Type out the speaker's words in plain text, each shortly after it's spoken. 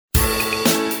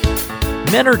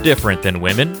Men are different than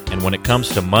women, and when it comes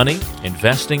to money,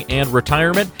 investing, and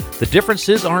retirement, the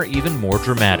differences are even more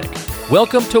dramatic.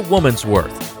 Welcome to Woman's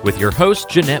Worth with your host,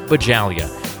 Jeanette Bajalia.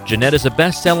 Jeanette is a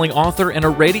best-selling author and a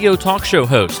radio talk show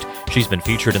host. She's been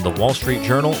featured in the Wall Street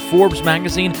Journal, Forbes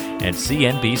magazine, and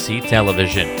CNBC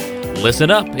television.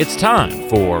 Listen up, it's time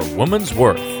for Woman's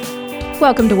Worth.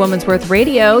 Welcome to Woman's Worth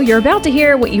Radio. You're about to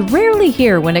hear what you rarely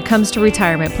hear when it comes to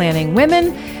retirement planning.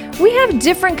 Women, we have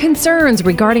different concerns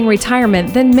regarding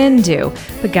retirement than men do.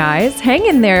 But guys, hang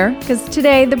in there, because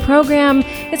today the program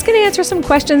is going to answer some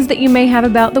questions that you may have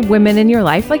about the women in your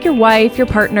life, like your wife, your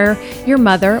partner, your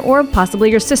mother, or possibly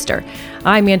your sister.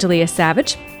 I'm Angelia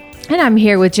Savage. And I'm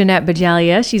here with Jeanette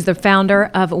Bajalia. She's the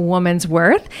founder of Woman's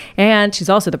Worth, and she's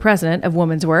also the president of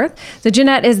Woman's Worth. So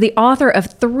Jeanette is the author of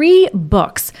 3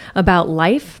 books about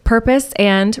life, purpose,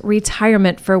 and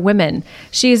retirement for women.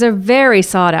 She's a very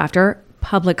sought-after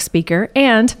public speaker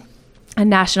and a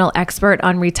national expert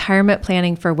on retirement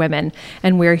planning for women.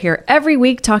 And we're here every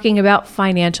week talking about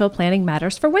financial planning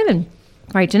matters for women.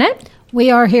 Right, Jeanette? We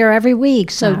are here every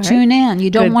week, so tune in. You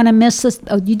don't want to miss this.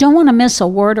 You don't want to miss a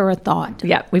word or a thought.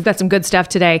 Yeah, we've got some good stuff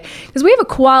today because we have a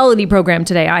quality program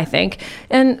today, I think.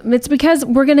 And it's because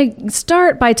we're going to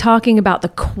start by talking about the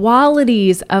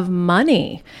qualities of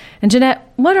money. And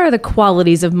Jeanette, what are the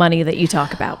qualities of money that you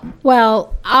talk about?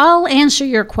 Well, I'll answer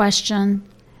your question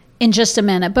in just a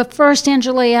minute. But first,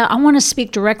 Angelia, I want to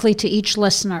speak directly to each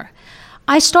listener.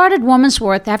 I started Woman's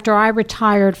Worth after I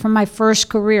retired from my first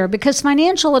career because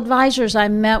financial advisors I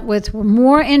met with were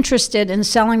more interested in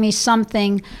selling me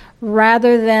something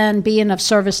rather than being of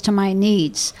service to my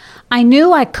needs. I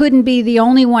knew I couldn't be the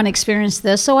only one experiencing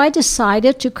this, so I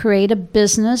decided to create a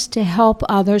business to help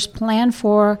others plan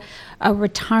for a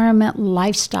retirement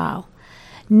lifestyle.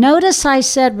 Notice I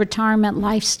said retirement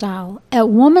lifestyle. At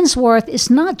Woman's Worth, it's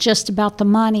not just about the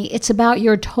money. It's about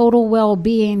your total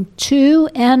well-being to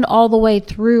and all the way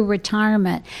through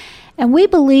retirement. And we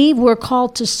believe we're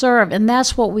called to serve, and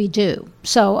that's what we do.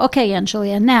 So, okay,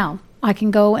 Angelia, now I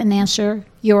can go and answer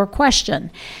your question.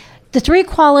 The 3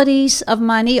 qualities of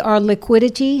money are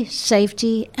liquidity,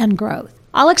 safety, and growth.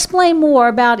 I'll explain more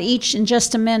about each in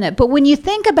just a minute, but when you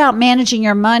think about managing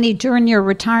your money during your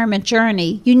retirement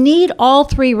journey, you need all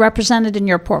 3 represented in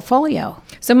your portfolio.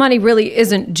 So money really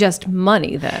isn't just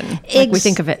money then, like we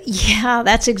think of it. Yeah,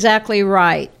 that's exactly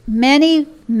right. Many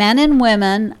men and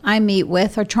women I meet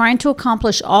with are trying to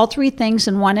accomplish all 3 things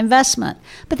in one investment,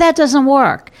 but that doesn't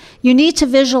work. You need to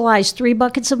visualize 3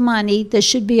 buckets of money that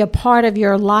should be a part of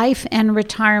your life and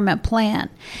retirement plan.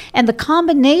 And the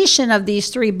combination of these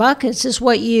 3 buckets is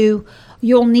what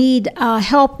you'll need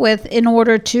help with in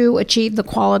order to achieve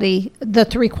the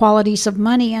 3 qualities of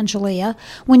money, Angelia.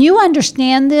 When you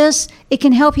understand this, it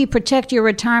can help you protect your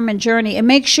retirement journey and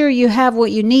make sure you have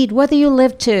what you need, whether you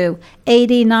live to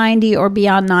 80, 90, or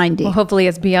beyond 90. Well, hopefully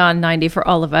it's beyond 90 for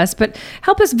all of us, but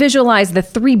help us visualize the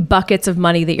 3 buckets of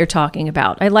money that you're talking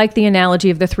about. I like the analogy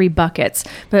of the 3 buckets,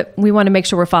 but we want to make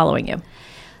sure we're following you.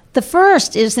 The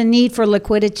first is the need for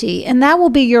liquidity, and that will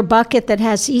be your bucket that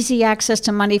has easy access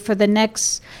to money for the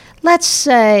next, let's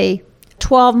say,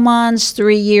 12 months,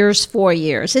 3 years, 4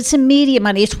 years. It's immediate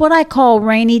money. It's what I call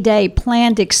rainy day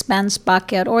planned expense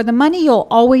bucket, or the money you'll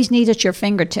always need at your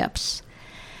fingertips.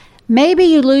 Maybe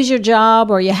you lose your job,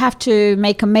 or you have to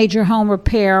make a major home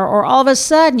repair, or all of a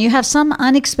sudden you have some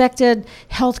unexpected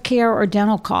health care or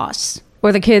dental costs.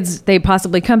 Or the kids, they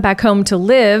possibly come back home to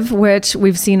live, which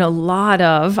we've seen a lot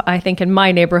of, I think, in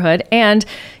my neighborhood. And,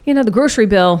 the grocery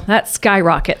bill, that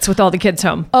skyrockets with all the kids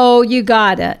home. Oh, you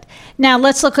got it. Now,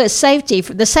 let's look at safety,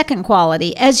 for the second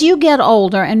quality. As you get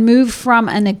older and move from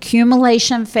an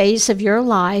accumulation phase of your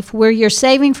life where you're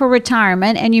saving for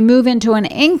retirement and you move into an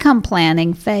income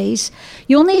planning phase,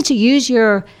 you'll need to use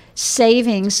your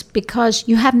savings because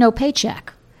you have no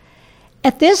paycheck.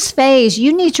 At this phase,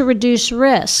 you need to reduce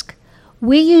risk.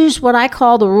 We use what I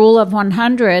call the rule of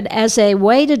 100 as a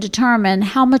way to determine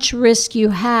how much risk you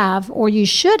have or you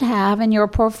should have in your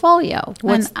portfolio.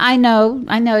 And I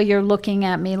know you're looking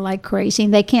at me like crazy.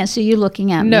 They can't see you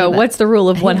looking at me. No, what's the rule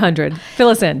of 100? Fill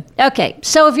us in. Okay,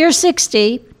 so if you're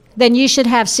 60, then you should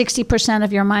have 60%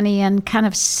 of your money in kind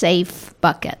of safe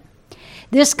bucket.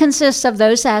 This consists of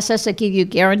those assets that give you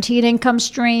guaranteed income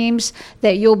streams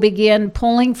that you'll begin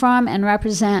pulling from and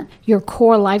represent your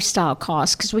core lifestyle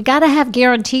costs, because we got to have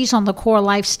guarantees on the core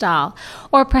lifestyle,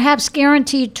 or perhaps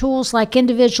guaranteed tools like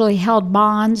individually held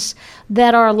bonds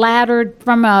that are laddered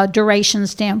from a duration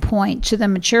standpoint to the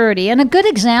maturity. And a good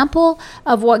example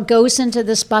of what goes into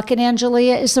this bucket,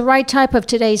 Angelia, is the right type of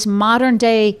today's modern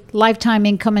day lifetime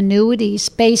income annuities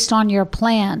based on your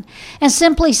plan. And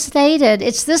simply stated,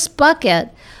 it's this bucket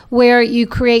where you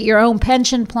create your own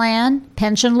pension plan,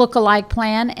 pension look-alike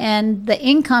plan, and the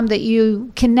income that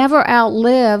you can never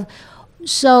outlive.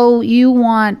 So you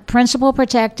want principal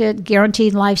protected,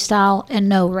 guaranteed lifestyle, and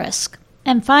no risk.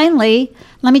 And finally,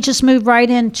 let me just move right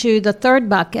into the third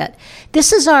bucket.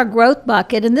 This is our growth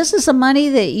bucket, and this is the money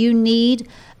that you need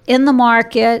in the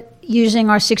market. Using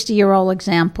our 60-year-old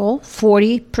example,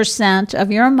 40%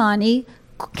 of your money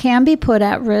can be put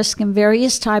at risk in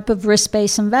various type of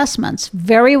risk-based investments,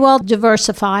 very well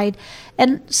diversified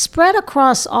and spread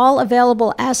across all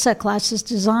available asset classes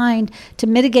designed to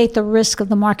mitigate the risk of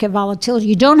the market volatility.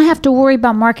 You don't have to worry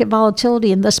about market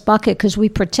volatility in this bucket because we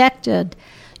protected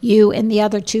you in the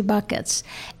other two buckets.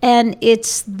 And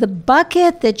it's the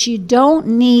bucket that you don't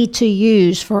need to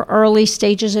use for early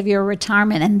stages of your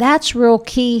retirement. And that's real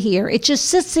key here. It just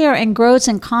sits there and grows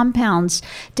and compounds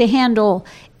to handle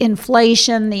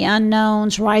inflation, the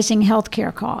unknowns, rising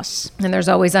healthcare costs. And there's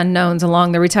always unknowns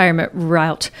along the retirement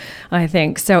route, I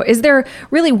think. So is there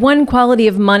really one quality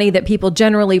of money that people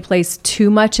generally place too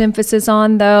much emphasis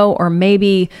on, though, or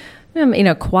maybe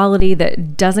quality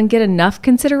that doesn't get enough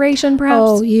consideration, perhaps?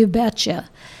 Oh, you betcha.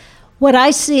 What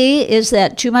I see is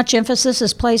that too much emphasis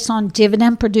is placed on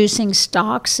dividend-producing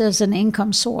stocks as an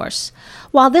income source.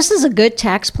 While this is a good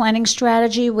tax planning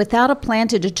strategy, without a plan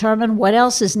to determine what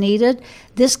else is needed,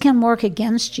 this can work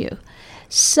against you.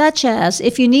 Such as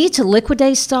if you need to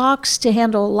liquidate stocks to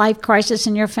handle a life crisis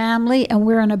in your family and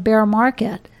we're in a bear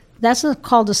market. That's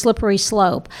called a slippery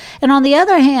slope. And on the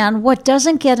other hand, what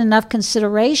doesn't get enough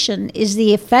consideration is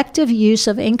the effective use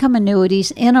of income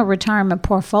annuities in a retirement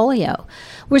portfolio.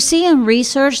 We're seeing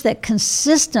research that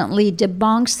consistently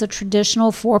debunks the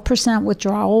traditional 4%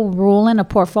 withdrawal rule in a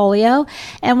portfolio.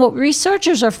 And what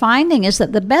researchers are finding is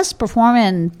that the best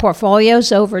performing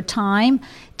portfolios over time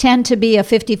tend to be a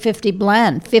 50-50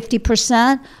 blend,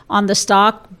 50% on the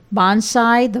stock bond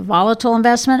side, the volatile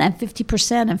investment, and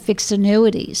 50% in fixed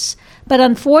annuities. But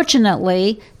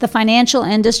unfortunately, the financial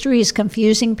industry is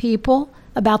confusing people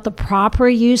about the proper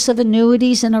use of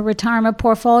annuities in a retirement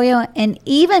portfolio and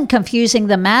even confusing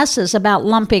the masses about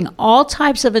lumping all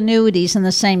types of annuities in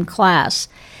the same class.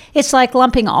 It's like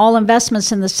lumping all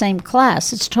investments in the same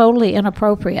class. It's totally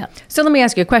inappropriate. So let me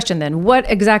ask you a question then. What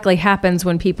exactly happens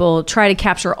when people try to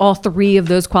capture all three of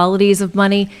those qualities of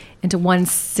money into one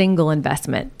single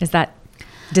investment? Is that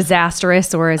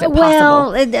disastrous or is it possible?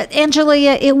 Well,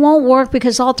 Angelia, it won't work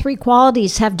because all three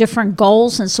qualities have different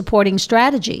goals and supporting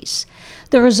strategies.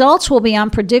 The results will be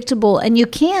unpredictable, and you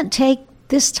can't take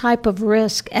this type of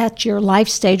risk at your life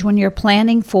stage when you're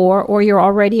planning for or you're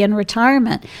already in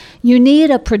retirement. You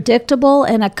need a predictable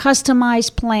and a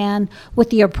customized plan with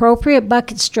the appropriate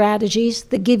bucket strategies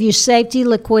that give you safety,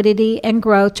 liquidity, and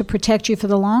growth to protect you for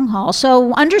the long haul.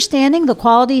 So understanding the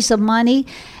qualities of money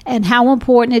and how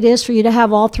important it is for you to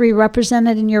have all three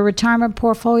represented in your retirement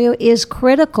portfolio is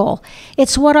critical.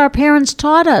 It's what our parents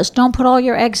taught us. Don't put all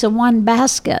your eggs in one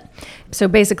basket. So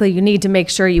basically, you need to make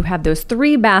sure you have those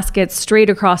three baskets straight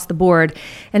across the board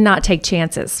and not take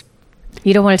chances.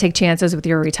 You don't want to take chances with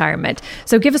your retirement.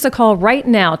 So give us a call right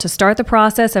now to start the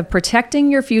process of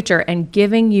protecting your future and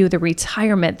giving you the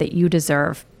retirement that you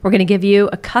deserve. We're going to give you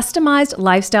a customized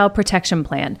lifestyle protection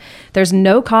plan. There's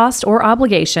no cost or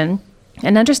obligation.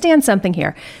 And understand something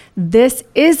here. This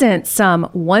isn't some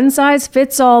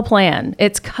one-size-fits-all plan.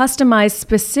 It's customized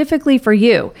specifically for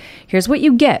you. Here's what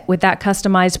you get with that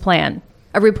customized plan.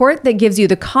 A report that gives you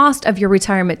the cost of your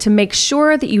retirement to make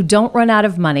sure that you don't run out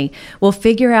of money. We'll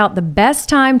figure out the best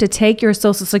time to take your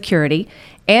Social Security,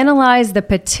 analyze the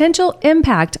potential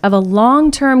impact of a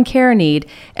long-term care need,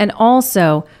 and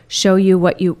also show you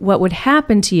what would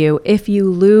happen to you if you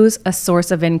lose a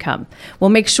source of income. We'll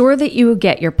make sure that you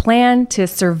get your plan to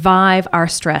survive our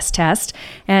stress test,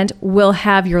 and we'll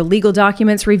have your legal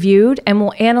documents reviewed, and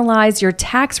we'll analyze your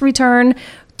tax return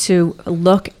to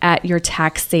look at your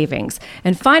tax savings.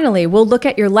 And finally, we'll look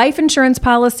at your life insurance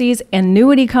policies,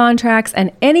 annuity contracts,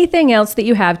 and anything else that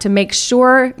you have to make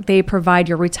sure they provide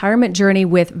your retirement journey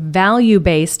with value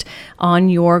based on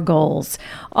your goals.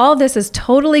 All this is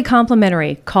totally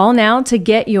complimentary. Call now to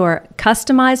get your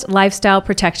customized lifestyle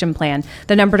protection plan.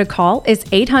 The number to call is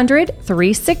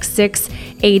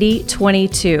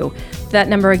 800-366-8022. That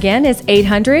number again is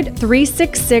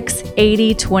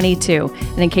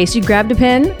 800-366-8022. And in case you grabbed a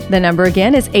pen, the number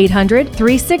again is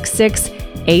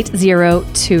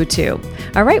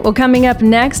 800-366-8022. All right, well, coming up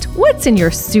next, what's in your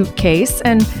suitcase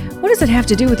and what does it have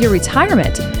to do with your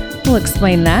retirement? We'll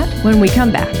explain that when we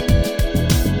come back.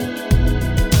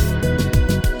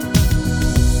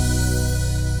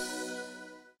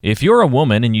 If you're a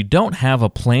woman and you don't have a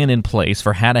plan in place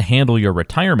for how to handle your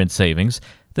retirement savings,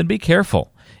 then be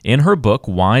careful. In her book,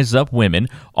 Wise Up Women,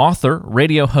 author,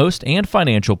 radio host, and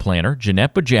financial planner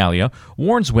Jeanette Bajalia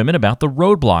warns women about the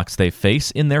roadblocks they face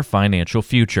in their financial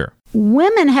future.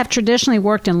 Women have traditionally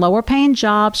worked in lower-paying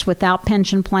jobs without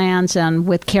pension plans and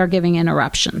with caregiving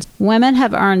interruptions. Women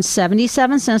have earned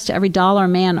 77 cents to every dollar a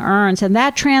man earns, and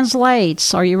that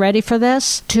translates, are you ready for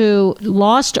this, to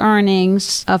lost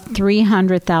earnings of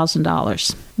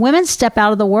 $300,000. Women step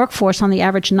out of the workforce on the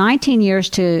average 19 years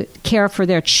to care for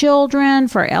their children,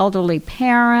 for elderly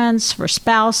parents, for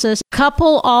spouses.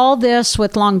 Couple all this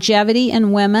with longevity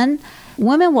in women.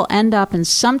 Women will end up in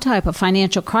some type of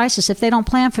financial crisis if they don't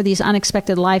plan for these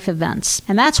unexpected life events.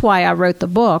 And that's why I wrote the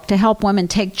book, to help women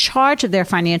take charge of their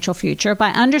financial future by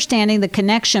understanding the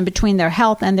connection between their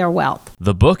health and their wealth.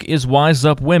 The book is Wise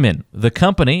Up Women. The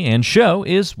company and show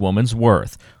is Woman's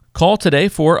Worth. Call today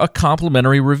for a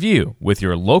complimentary review with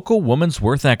your local Woman's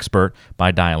Worth expert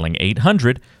by dialing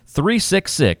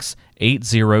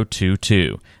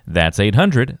 800-366-8022. That's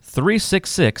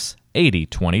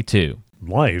 800-366-8022.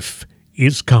 Life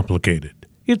is complicated.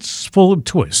 It's full of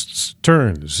twists,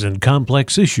 turns, and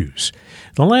complex issues.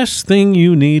 The last thing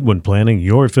you need when planning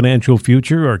your financial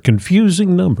future are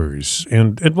confusing numbers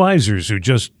and advisors who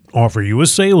just offer you a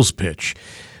sales pitch.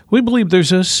 We believe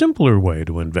there's a simpler way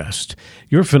to invest.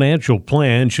 Your financial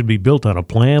plan should be built on a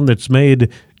plan that's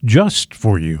made just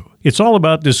for you. It's all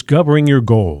about discovering your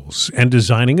goals and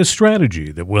designing a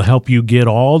strategy that will help you get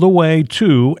all the way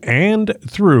to and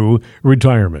through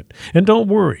retirement. And don't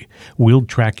worry, we'll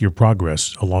track your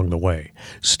progress along the way.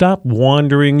 Stop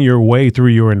wandering your way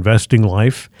through your investing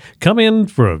life. Come in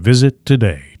for a visit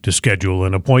today. To schedule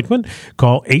an appointment,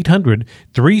 call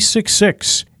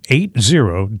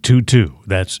 800-366-8022.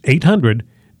 That's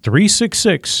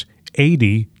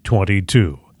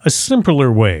 800-366-8022. A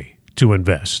simpler way to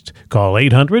invest. Call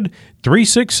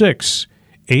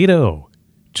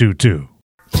 800-366-8022.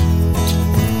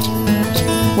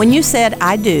 When you said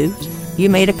I do, you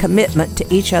made a commitment to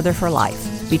each other for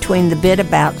life. Between the bit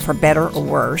about for better or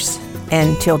worse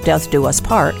and till death do us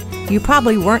part, you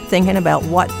probably weren't thinking about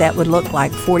what that would look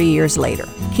like 40 years later.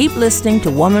 Keep listening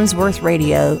to Woman's Worth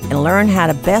Radio and learn how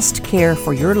to best care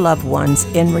for your loved ones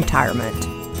in retirement.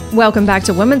 Welcome back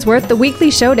to Women's Worth, the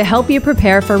weekly show to help you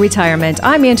prepare for retirement.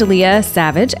 I'm Angelia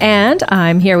Savage, and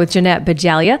I'm here with Jeanette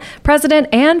Bajalia, president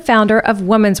and founder of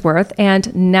Women's Worth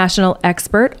and national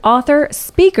expert, author,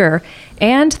 speaker,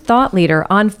 and thought leader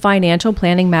on financial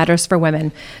planning matters for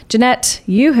women. Jeanette,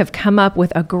 you have come up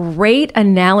with a great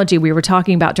analogy we were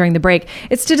talking about during the break.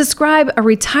 It's to describe a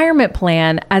retirement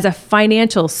plan as a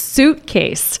financial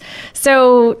suitcase.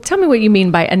 So tell me what you mean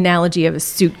by analogy of a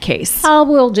suitcase. I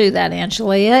will do that,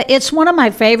 Angelia. It's one of my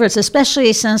favorites,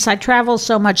 especially since I travel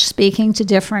so much speaking to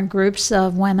different groups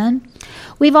of women.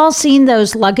 We've all seen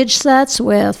those luggage sets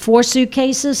with 4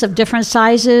 suitcases of different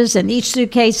sizes, and each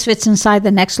suitcase fits inside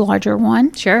the next larger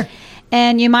one. Sure.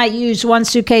 And you might use one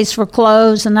suitcase for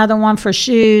clothes, another one for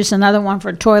shoes, another one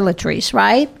for toiletries,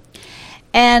 right?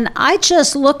 And I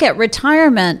just look at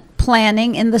retirement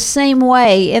planning in the same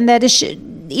way, in that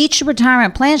each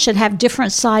retirement plan should have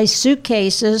different size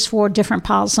suitcases for different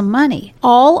piles of money.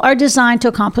 All are designed to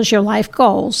accomplish your life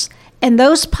goals. And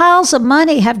those piles of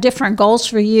money have different goals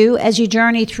for you as you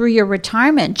journey through your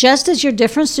retirement, just as your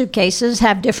different suitcases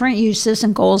have different uses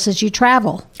and goals as you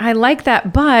travel. I like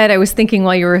that, but I was thinking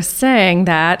while you were saying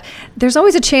that, there's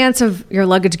always a chance of your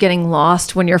luggage getting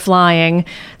lost when you're flying.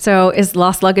 So is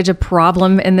lost luggage a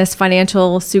problem in this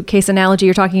financial suitcase analogy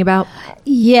you're talking about?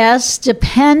 Yes,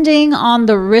 depending on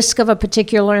the risk of a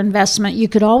particular investment, you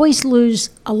could always lose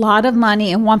a lot of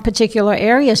money in one particular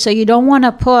area. So you don't want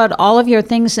to put all of your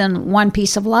things in one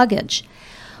piece of luggage.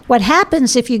 What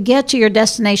happens if you get to your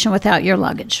destination without your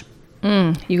luggage?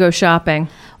 You go shopping.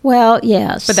 Well,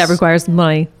 yes. But that requires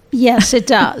money. Yes, it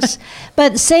does.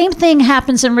 But the same thing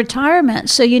happens in retirement.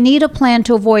 So you need a plan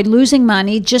to avoid losing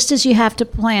money, just as you have a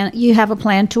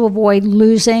plan to avoid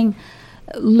losing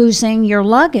your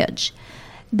luggage.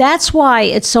 That's why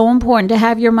it's so important to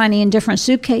have your money in different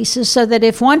suitcases, so that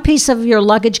if one piece of your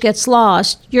luggage gets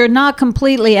lost, you're not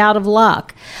completely out of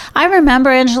luck. I remember,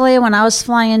 Angelia, when I was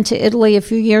flying to Italy a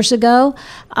few years ago,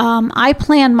 I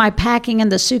planned my packing in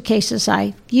the suitcases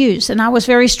I used, and I was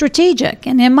very strategic.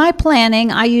 And in my planning,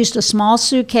 I used a small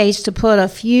suitcase to put a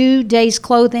few days'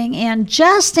 clothing in,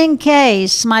 just in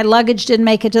case my luggage didn't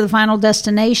make it to the final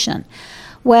destination.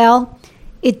 Well,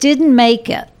 it didn't make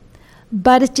it.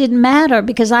 But it didn't matter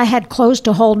because I had clothes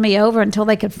to hold me over until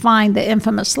they could find the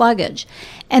infamous luggage.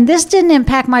 And this didn't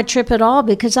impact my trip at all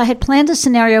because I had planned a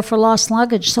scenario for lost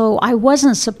luggage, so I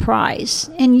wasn't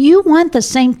surprised. And you want the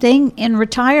same thing in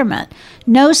retirement.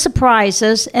 No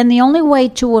surprises, and the only way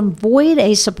to avoid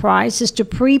a surprise is to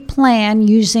pre-plan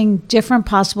using different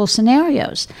possible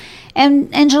scenarios.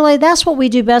 And Angela, that's what we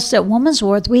do best at Woman's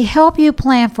Worth. We help you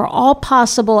plan for all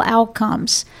possible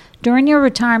outcomes during your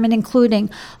retirement, including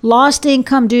lost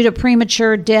income due to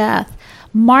premature death,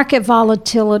 market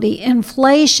volatility,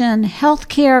 inflation,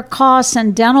 healthcare costs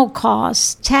and dental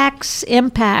costs, tax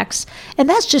impacts, and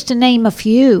that's just to name a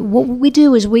few. What we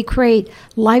do is we create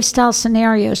lifestyle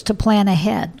scenarios to plan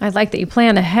ahead. I like that you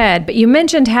plan ahead, but you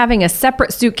mentioned having a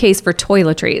separate suitcase for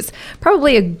toiletries.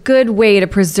 Probably a good way to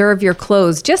preserve your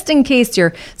clothes just in case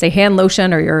your, say, hand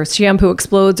lotion or your shampoo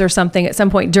explodes or something at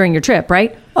some point during your trip,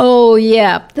 right? Oh,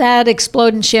 yeah. That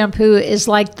exploding shampoo is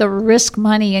like the risk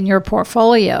money in your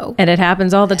portfolio. And it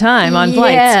happens all the time on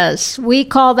flights. Yes. We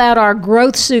call that our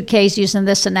growth suitcase using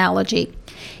this analogy.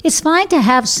 It's fine to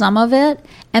have some of it,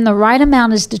 and the right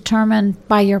amount is determined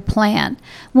by your plan.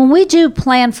 When we do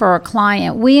plan for a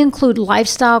client, we include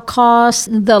lifestyle costs,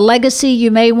 the legacy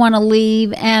you may want to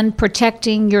leave, and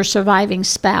protecting your surviving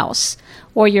spouse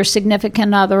or your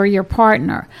significant other or your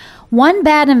partner. One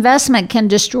bad investment can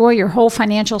destroy your whole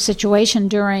financial situation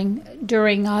during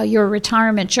your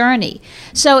retirement journey.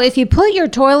 So if you put your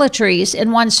toiletries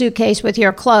in one suitcase with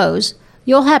your clothes,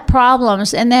 you'll have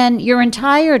problems, and then your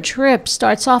entire trip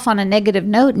starts off on a negative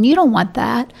note, and you don't want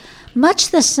that. Much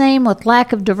the same with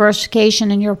lack of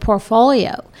diversification in your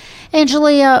portfolio.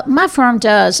 Angelia, my firm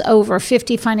does over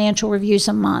 50 financial reviews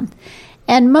a month,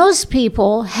 and most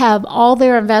people have all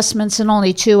their investments in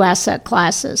only 2 asset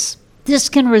classes. This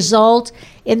can result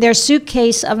in their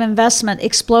suitcase of investment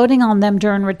exploding on them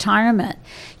during retirement.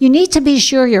 You need to be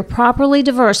sure you're properly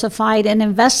diversified and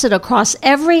invested across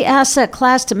every asset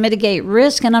class to mitigate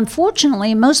risk. And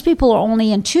unfortunately, most people are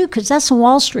only in 2 because that's the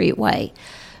Wall Street way.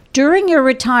 During your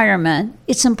retirement,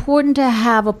 it's important to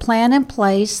have a plan in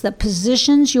place that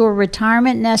positions your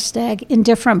retirement nest egg in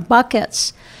different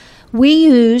buckets. We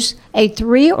use a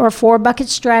 3 or 4 bucket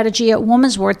strategy at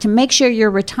Woman's Worth to make sure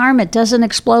your retirement doesn't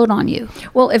explode on you.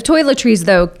 Well, if toiletries,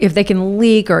 though, if they can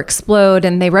leak or explode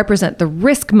and they represent the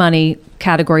risk money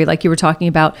category like you were talking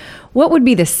about, what would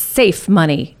be the safe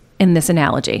money in this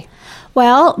analogy?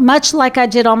 Well, much like I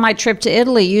did on my trip to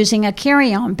Italy using a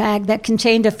carry-on bag that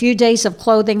contained a few days of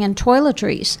clothing and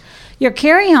toiletries. Your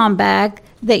carry-on bag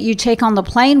that you take on the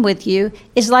plane with you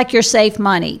is like your safe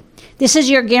money. This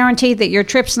is your guarantee that your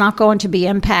trip's not going to be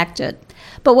impacted.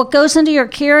 But what goes into your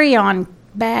carry-on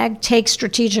bag takes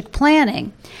strategic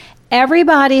planning.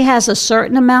 Everybody has a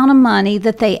certain amount of money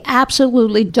that they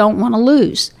absolutely don't want to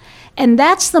lose. And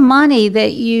that's the money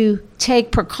that you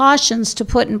take precautions to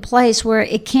put in place where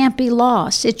it can't be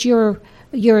lost. It's your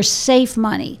safe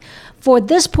money. For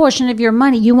this portion of your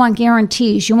money, you want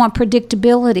guarantees. You want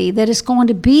predictability that it's going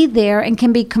to be there and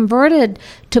can be converted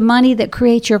to money that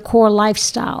creates your core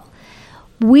lifestyle.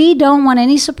 We don't want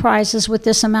any surprises with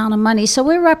this amount of money, so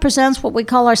it represents what we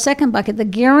call our second bucket, the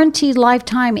guaranteed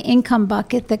lifetime income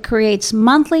bucket that creates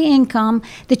monthly income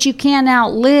that you can't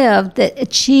outlive, that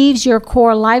achieves your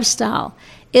core lifestyle.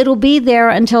 It'll be there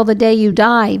until the day you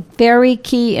die. Very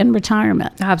key in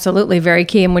retirement. Absolutely, very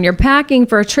key. And when you're packing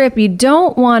for a trip, you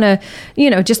don't want to,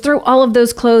 just throw all of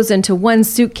those clothes into one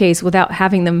suitcase without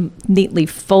having them neatly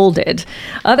folded.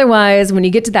 Otherwise, when you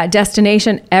get to that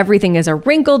destination, everything is a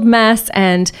wrinkled mess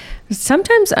and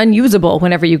sometimes unusable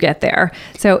whenever you get there.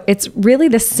 So it's really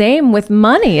the same with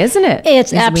money, isn't it?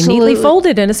 It's absolutely neatly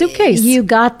folded in a suitcase. You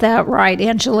got that right,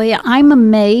 Angelia. I'm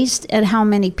amazed at how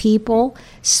many people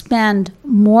spend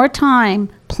more time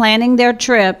planning their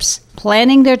trips,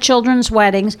 planning their children's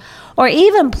weddings, or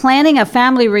even planning a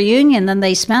family reunion than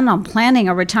they spend on planning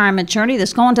a retirement journey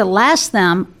that's going to last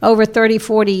them over 30,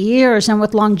 40 years, and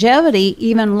with longevity,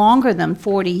 even longer than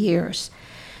 40 years.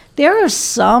 There are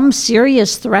some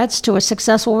serious threats to a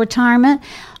successful retirement.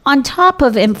 On top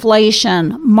of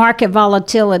inflation, market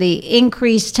volatility,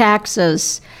 increased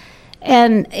taxes,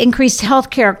 and increased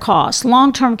healthcare costs,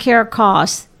 long-term care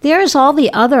costs, there's all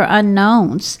the other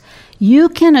unknowns. You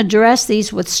can address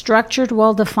these with structured,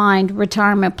 well-defined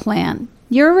retirement plan.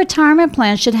 Your retirement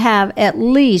plan should have at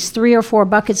least 3 or 4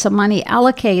 buckets of money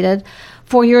allocated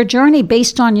for your journey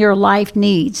based on your life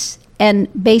needs and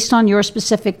based on your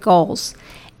specific goals.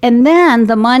 And then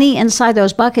the money inside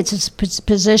those buckets is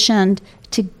positioned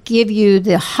to give you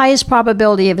the highest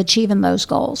probability of achieving those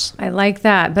goals. I like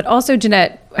that. But also,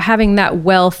 Jeanette, having that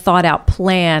well thought out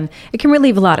plan, it can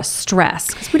relieve a lot of stress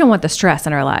because we don't want the stress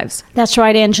in our lives. That's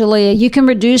right, Angelia. You can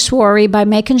reduce worry by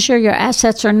making sure your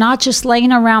assets are not just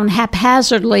laying around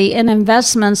haphazardly in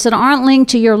investments that aren't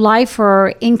linked to your life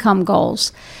or income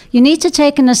goals. You need to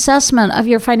take an assessment of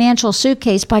your financial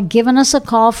suitcase by giving us a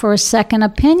call for a second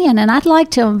opinion. And I'd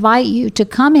like to invite you to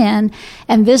come in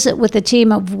and visit with the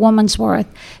team of Woman's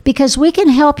Worth because we can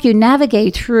help you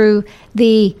navigate through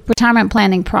the retirement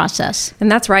planning process. And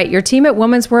that's right. Your team at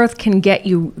Woman's Worth can get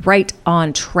you right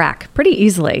on track pretty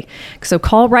easily. So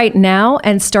call right now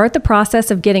and start the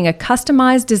process of getting a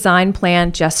customized design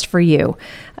plan just for you.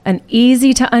 An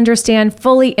easy to understand,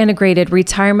 fully integrated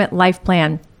retirement life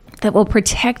plan that will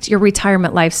protect your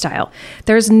retirement lifestyle.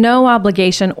 There's no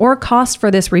obligation or cost for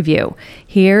this review.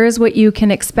 Here's what you can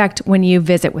expect when you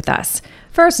visit with us.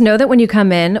 First, know that when you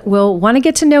come in, we'll want to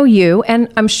get to know you,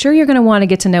 and I'm sure you're going to want to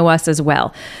get to know us as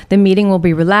well. The meeting will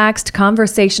be relaxed,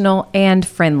 conversational, and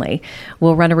friendly.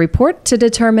 We'll run a report to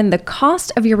determine the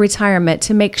cost of your retirement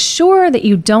to make sure that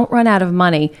you don't run out of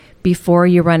money before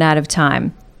you run out of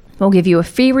time. We'll give you a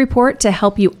fee report to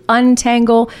help you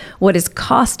untangle what is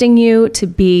costing you to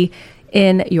be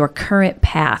in your current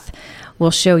path.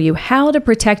 We'll show you how to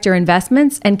protect your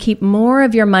investments and keep more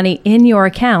of your money in your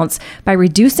accounts by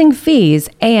reducing fees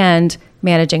and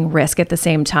managing risk at the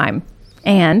same time.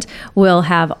 And we'll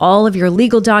have all of your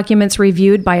legal documents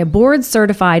reviewed by a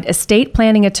board-certified estate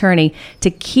planning attorney to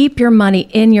keep your money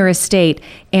in your estate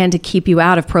and to keep you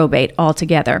out of probate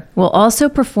altogether. We'll also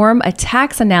perform a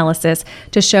tax analysis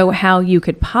to show how you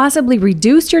could possibly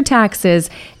reduce your taxes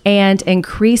and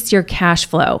increase your cash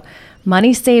flow.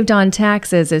 Money saved on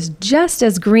taxes is just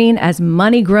as green as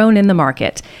money grown in the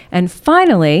market. And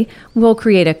finally, we'll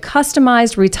create a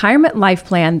customized retirement life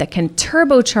plan that can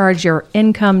turbocharge your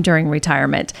income during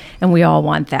retirement. And we all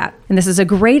want that. And this is a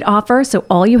great offer, so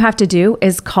all you have to do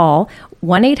is call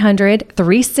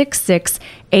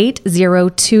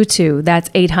 1-800-366-8022. That's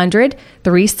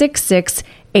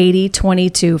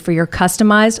 800-366-8022 for your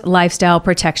customized lifestyle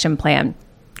protection plan.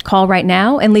 Call right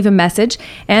now and leave a message,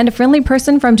 and a friendly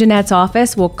person from Jeanette's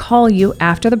office will call you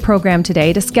after the program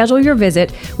today to schedule your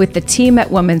visit with the team at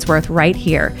Woman's Worth right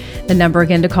here. The number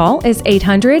again to call is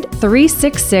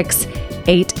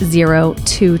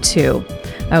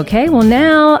 800-366-8022. Okay, well,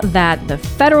 now that the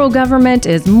federal government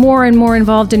is more and more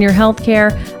involved in your health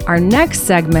care, our next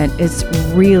segment is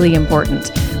really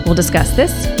important. We'll discuss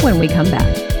this when we come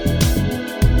back.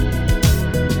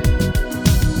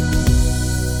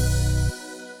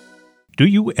 Do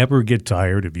you ever get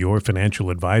tired of your financial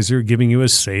advisor giving you a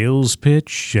sales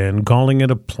pitch and calling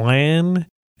it a plan?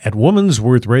 At Woman's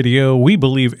Worth Radio, we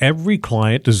believe every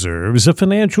client deserves a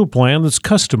financial plan that's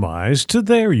customized to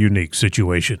their unique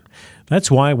situation. That's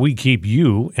why we keep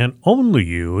you and only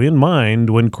you in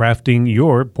mind when crafting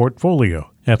your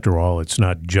portfolio. After all, it's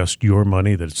not just your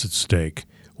money that's at stake.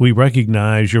 We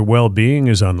recognize your well-being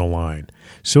is on the line.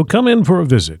 So come in for a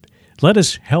visit. Let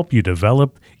us help you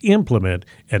develop, implement,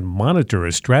 and monitor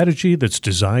a strategy that's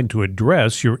designed to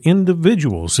address your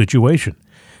individual situation.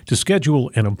 To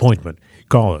schedule an appointment,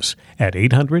 call us at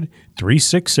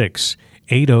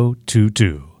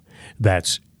 800-366-8022.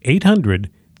 That's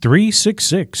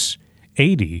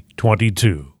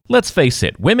 800-366-8022. Let's face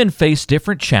it, women face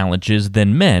different challenges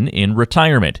than men in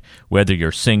retirement. Whether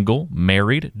you're single,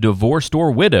 married, divorced, or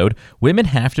widowed, women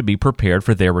have to be prepared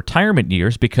for their retirement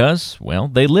years because, well,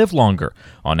 they live longer.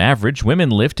 On average,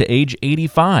 women live to age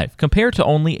 85, compared to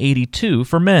only 82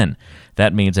 for men.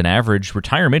 That means an average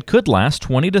retirement could last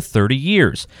 20 to 30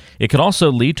 years. It could also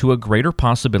lead to a greater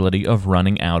possibility of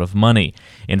running out of money.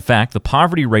 In fact, the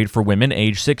poverty rate for women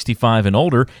age 65 and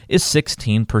older is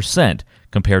 16%.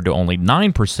 Compared to only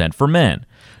 9% for men.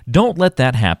 Don't let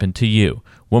that happen to you.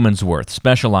 Woman's Worth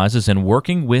specializes in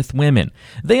working with women.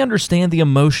 They understand the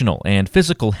emotional and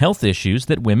physical health issues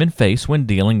that women face when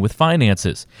dealing with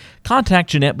finances.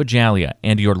 Contact Jeanette Bajalia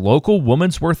and your local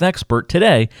Woman's Worth expert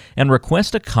today and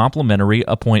request a complimentary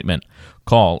appointment.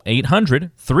 Call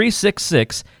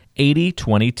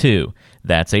 800-366-8022.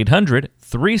 That's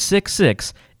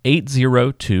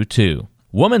 800-366-8022.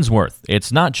 Woman's Worth.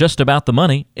 It's not just about the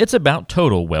money, it's about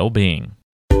total well-being.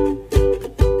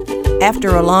 After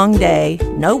a long day,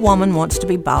 no woman wants to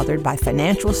be bothered by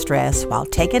financial stress while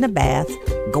taking a bath,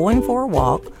 going for a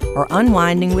walk, or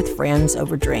unwinding with friends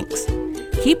over drinks.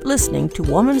 Keep listening to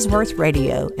Woman's Worth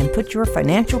Radio and put your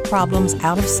financial problems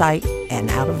out of sight and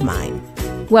out of mind.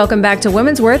 Welcome back to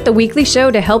Women's Worth, the weekly show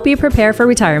to help you prepare for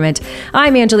retirement.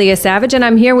 I'm Angelia Savage, and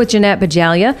I'm here with Jeanette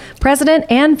Bajalia, president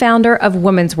and founder of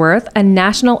Women's Worth, a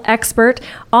national expert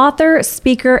author,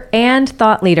 speaker, and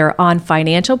thought leader on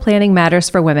financial planning matters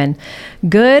for women.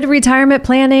 Good retirement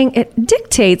planning, it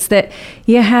dictates that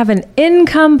you have an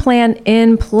income plan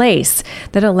in place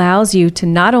that allows you to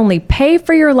not only pay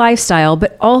for your lifestyle,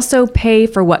 but also pay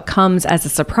for what comes as a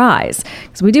surprise.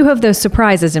 Because we do have those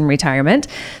surprises in retirement.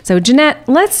 So Jeanette,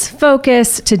 let's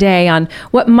focus today on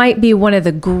what might be one of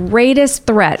the greatest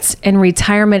threats in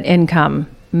retirement income: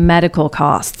 medical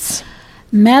costs.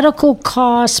 Medical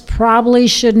costs probably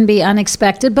shouldn't be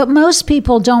unexpected, but most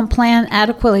people don't plan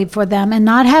adequately for them, and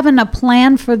not having a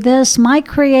plan for this might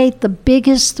create the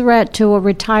biggest threat to a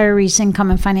retiree's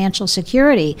income and financial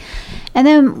security. And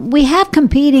then we have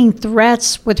competing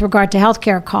threats with regard to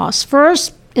healthcare costs.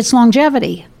 First, it's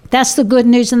longevity. That's the good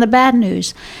news and the bad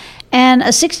news. And a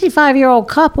 65-year-old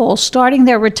couple starting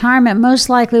their retirement most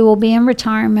likely will be in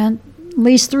retirement at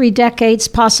least 3 decades,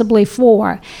 possibly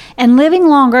 4. And living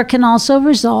longer can also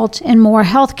result in more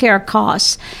healthcare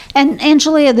costs. And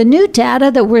Angelia, the new data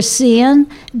that we're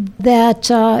seeing that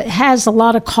has a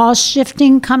lot of cost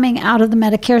shifting coming out of the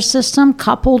Medicare system,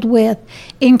 coupled with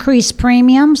increased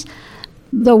premiums.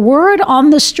 The word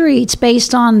on the streets,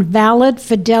 based on valid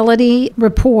Fidelity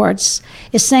reports,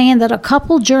 is saying that a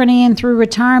couple journeying through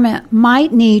retirement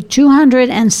might need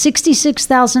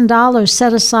 $266,000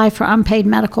 set aside for unpaid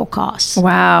medical costs.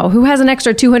 Wow. Who has an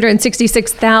extra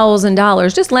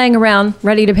 $266,000 just laying around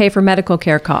ready to pay for medical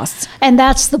care costs? And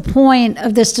that's the point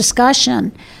of this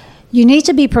discussion. You need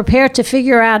to be prepared to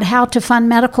figure out how to fund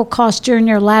medical costs during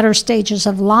your latter stages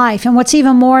of life. And what's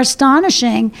even more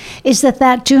astonishing is that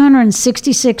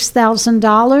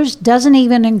 $266,000 doesn't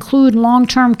even include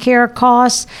long-term care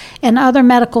costs and other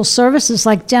medical services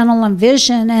like dental and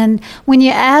vision. And when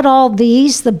you add all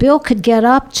these, the bill could get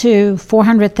up to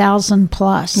 $400,000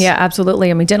 plus. Yeah,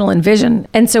 absolutely. I mean, dental and vision.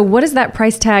 And so what does that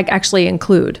price tag actually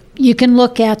include? You can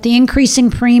look at the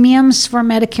increasing premiums for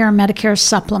Medicare and Medicare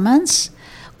supplements,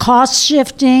 cost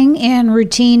shifting in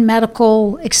routine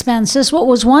medical expenses. What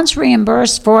was once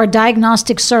reimbursed for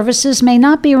diagnostic services may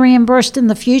not be reimbursed in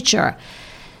the future.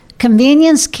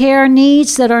 Convenience care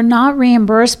needs that are not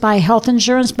reimbursed by health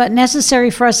insurance but necessary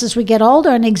for us as we get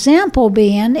older. An example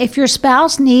being, if your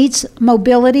spouse needs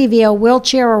mobility via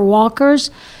wheelchair or walkers,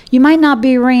 you might not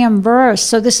be reimbursed.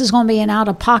 So this is going to be an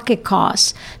out-of-pocket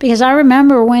cost. Because I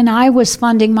remember when I was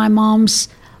funding my mom's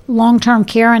long-term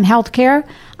care and health care,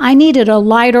 I needed a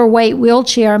lighter weight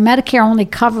wheelchair. Medicare only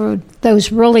covered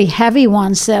those really heavy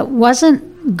ones that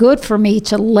wasn't good for me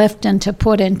to lift and to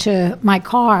put into my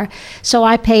car. So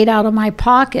I paid out of my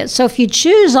pocket. So if you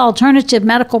choose alternative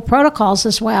medical protocols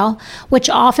as well,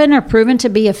 which often are proven to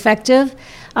be effective,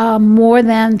 more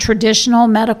than traditional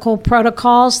medical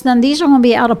protocols, then these are going to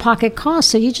be out-of-pocket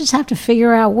costs. So you just have to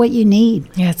figure out what you need.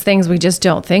 Yeah, it's things we just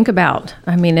don't think about.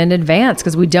 I mean, in advance,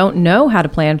 because we don't know how to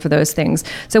plan for those things.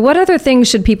 So what other things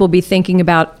should people be thinking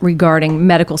about regarding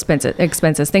medical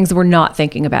expenses, things that we're not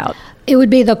thinking about? It would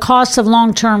be the cost of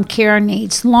long-term care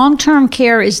needs. Long-term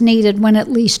care is needed when at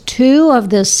least 2 of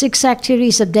the 6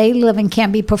 activities of daily living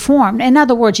can be performed. In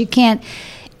other words, you can't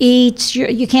eat,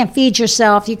 you can't feed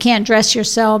yourself, you can't dress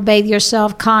yourself, bathe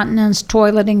yourself, continence,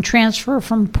 toileting, transfer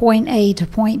from point A to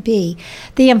point B.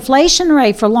 The inflation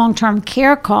rate for long-term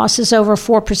care costs is over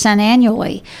 4%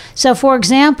 annually. So, for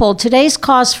example, today's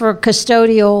cost for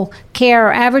custodial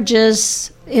care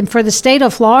averages, for the state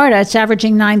of Florida, it's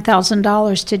averaging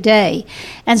 $9,000 today.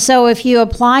 And so if you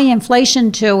apply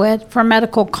inflation to it for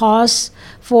medical costs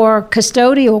for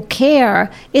custodial care,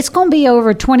 it's going to be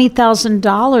over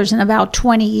 $20,000 in about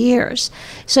 20 years.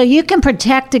 So you can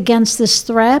protect against this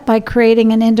threat by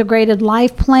creating an integrated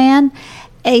life plan.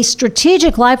 A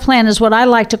strategic life plan is what I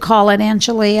like to call it,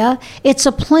 Angelia. It's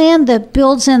a plan that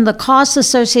builds in the costs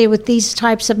associated with these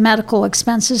types of medical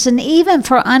expenses and even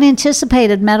for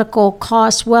unanticipated medical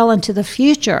costs well into the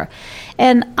future.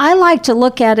 And I like to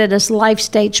look at it as life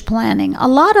stage planning. A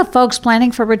lot of folks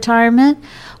planning for retirement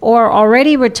or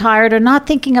already retired are not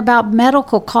thinking about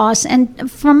medical costs.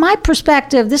 And from my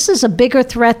perspective, this is a bigger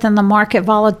threat than the market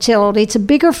volatility. It's a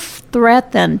bigger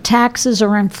threat than taxes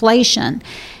or inflation.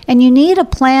 And you need a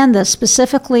plan that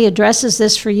specifically addresses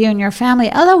this for you and your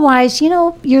family. Otherwise,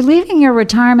 you're leaving your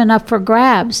retirement up for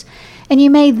grabs. And you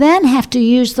may then have to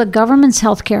use the government's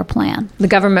health care plan. The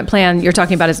government plan you're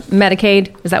talking about is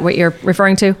Medicaid? Is that what you're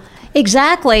referring to?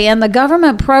 Exactly. And the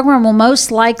government program will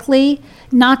most likely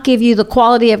not give you the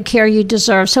quality of care you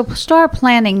deserve. So start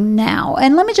planning now.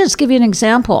 And let me just give you an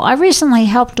example. I recently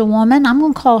helped a woman. I'm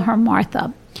going to call her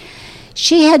Martha.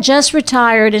 She had just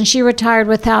retired, and she retired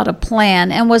without a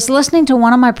plan and was listening to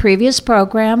one of my previous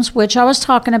programs, which I was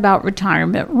talking about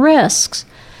retirement risks.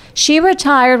 She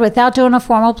retired without doing a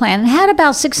formal plan and had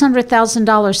about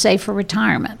 $600,000 saved for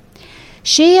retirement.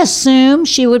 She assumed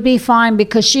she would be fine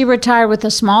because she retired with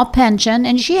a small pension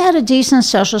and she had a decent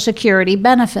Social Security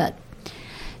benefit.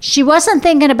 She wasn't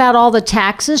thinking about all the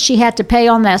taxes she had to pay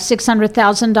on that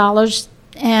 $600,000.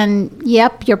 And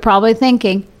yep, you're probably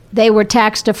thinking they were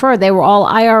tax deferred. They were all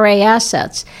IRA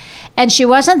assets. And she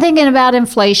wasn't thinking about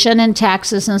inflation and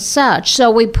taxes and such. So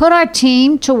we put our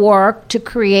team to work to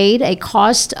create a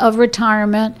cost of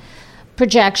retirement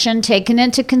projection, taking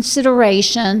into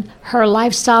consideration her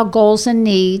lifestyle goals and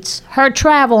needs, her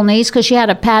travel needs, because she had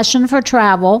a passion for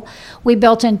travel. We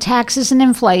built in taxes and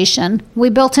inflation. We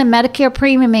built in Medicare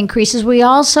premium increases. We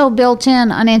also built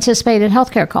in unanticipated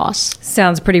healthcare costs.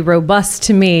 Sounds pretty robust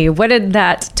to me. What did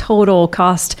that total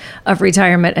cost of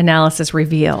retirement analysis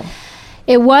reveal?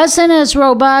 It wasn't as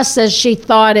robust as she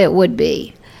thought it would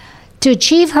be. To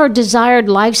achieve her desired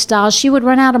lifestyle, she would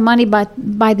run out of money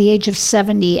by the age of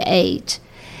 78.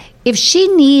 If she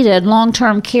needed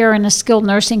long-term care in a skilled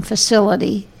nursing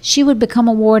facility, she would become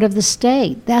a ward of the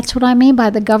state. That's what I mean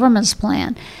by the government's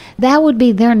plan. That would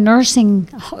be their nursing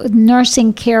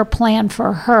care plan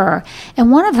for her.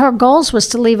 And one of her goals was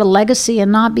to leave a legacy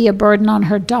and not be a burden on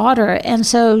her daughter. And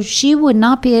so she would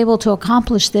not be able to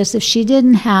accomplish this if she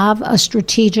didn't have a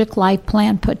strategic life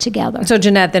plan put together. So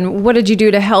Jeanette, then what did you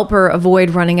do to help her avoid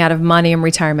running out of money in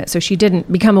retirement so she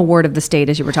didn't become a ward of the state,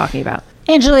 as you were talking about?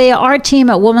 Angelia, our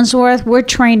team at Woman's Worth, we're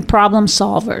trained problem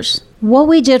solvers. What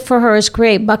we did for her is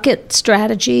create bucket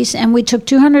strategies, and we took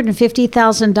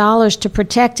 $250,000 to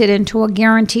protect it into a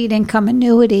guaranteed income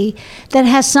annuity that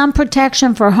has some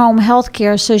protection for home health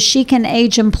care so she can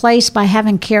age in place by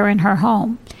having care in her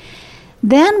home.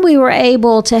 Then we were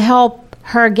able to help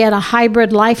her get a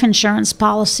hybrid life insurance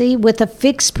policy with a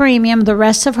fixed premium the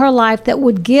rest of her life that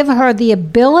would give her the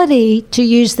ability to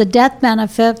use the death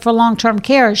benefit for long-term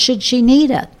care should she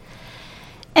need it.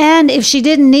 And if she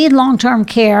didn't need long-term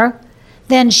care,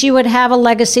 then she would have a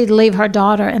legacy to leave her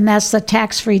daughter, and that's the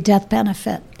tax-free death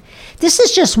benefit. This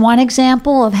is just one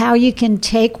example of how you can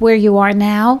take where you are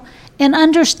now and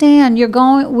understand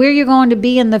where you're going to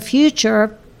be in the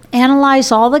future, analyze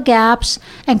all the gaps,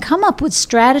 and come up with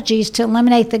strategies to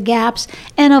eliminate the gaps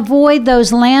and avoid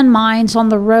those landmines on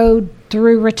the road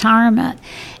through retirement.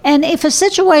 And if a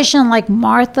situation like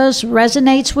Martha's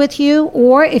resonates with you,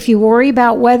 or if you worry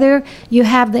about whether you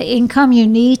have the income you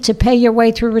need to pay your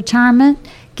way through retirement,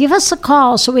 give us a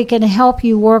call so we can help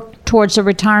you work towards the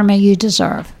retirement you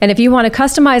deserve. And if you want a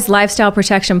customized lifestyle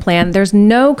protection plan, there's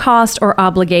no cost or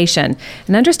obligation.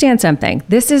 And understand something,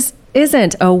 this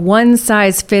isn't a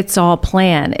one-size-fits-all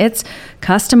plan. It's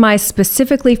customized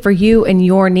specifically for you and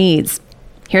your needs.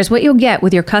 Here's what you'll get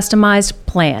with your customized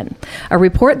plan: a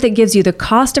report that gives you the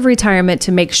cost of retirement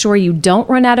to make sure you don't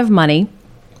run out of money.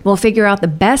 We'll figure out the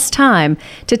best time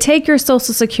to take your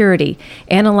Social Security,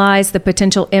 analyze the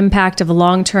potential impact of a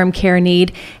long-term care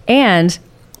need, and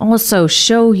also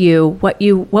show you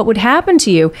what would happen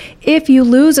to you if you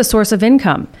lose a source of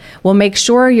income. We'll make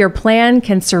sure your plan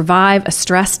can survive a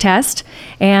stress test,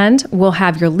 and we'll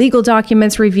have your legal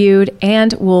documents reviewed,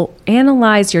 and we'll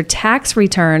analyze your tax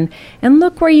return and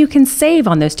look where you can save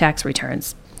on those tax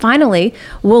returns. Finally,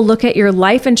 we'll look at your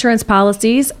life insurance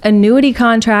policies, annuity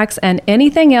contracts, and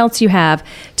anything else you have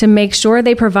to make sure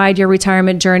they provide your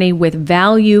retirement journey with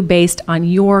value based on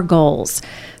your goals.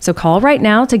 So call right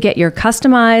now to get your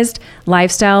customized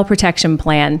lifestyle protection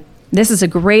plan. This is a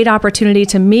great opportunity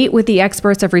to meet with the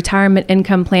experts of retirement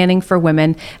income planning for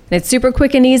women. It's super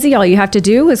quick and easy. All you have to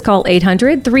do is call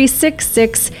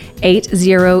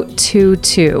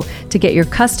 800-366-8022 to get your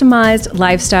customized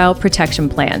lifestyle protection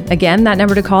plan. Again, that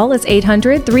number to call is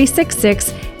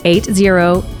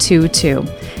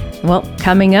 800-366-8022. Well,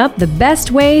 coming up, the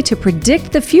best way to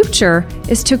predict the future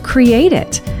is to create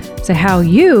it. So how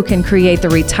you can create the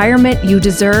retirement you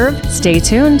deserve, stay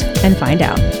tuned and find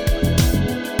out.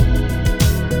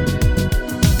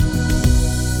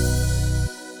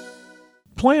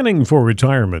 Planning for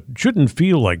retirement shouldn't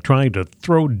feel like trying to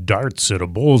throw darts at a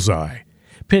bullseye,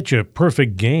 pitch a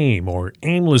perfect game, or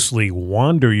aimlessly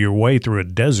wander your way through a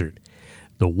desert.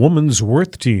 The Woman's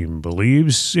Worth team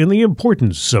believes in the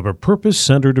importance of a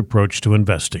purpose-centered approach to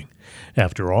investing.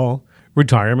 After all,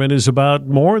 retirement is about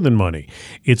more than money.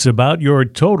 It's about your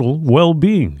total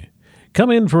well-being.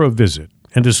 Come in for a visit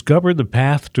and discover the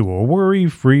path to a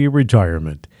worry-free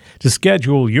retirement. To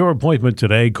schedule your appointment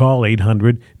today, call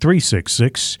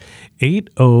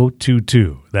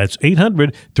 800-366-8022. That's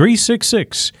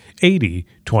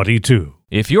 800-366-8022.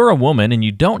 If you're a woman and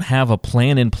you don't have a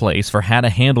plan in place for how to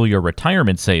handle your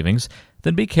retirement savings,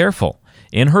 then be careful.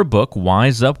 In her book,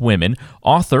 Wise Up Women,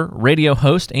 author, radio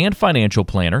host, and financial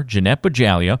planner Jeanette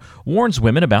Bajalia warns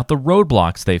women about the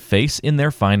roadblocks they face in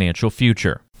their financial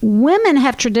future. Women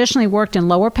have traditionally worked in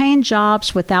lower-paying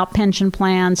jobs without pension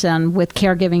plans and with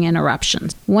caregiving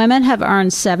interruptions. Women have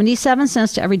earned 77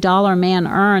 cents to every dollar a man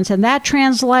earns, and that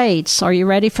translates, are you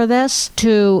ready for this,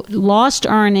 to lost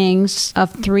earnings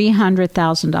of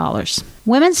 $300,000.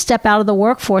 Women step out of the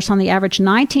workforce on the average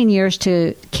 19 years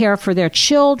to care for their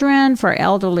children, for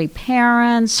elderly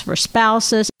parents, for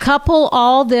spouses. Couple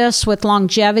all this with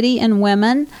longevity in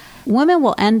women. Women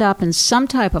will end up in some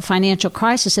type of financial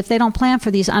crisis if they don't plan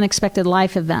for these unexpected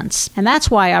life events. And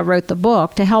that's why I wrote the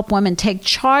book, to help women take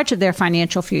charge of their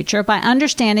financial future by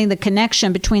understanding the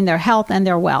connection between their health and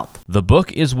their wealth. The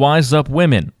book is Wise Up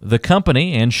Women. The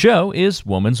company and show is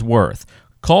Woman's Worth.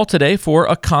 Call today for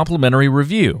a complimentary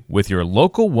review with your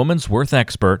local Woman's Worth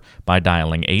expert by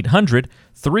dialing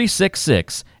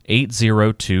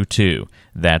 800-366-8022.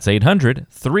 That's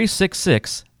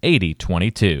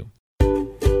 800-366-8022.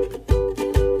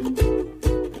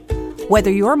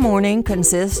 Whether your morning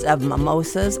consists of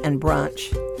mimosas and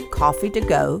brunch, coffee to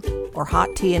go, or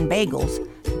hot tea and bagels,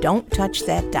 don't touch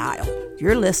that dial.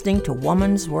 You're listening to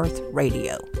Woman's Worth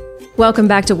Radio. Welcome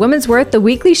back to Woman's Worth, the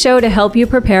weekly show to help you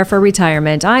prepare for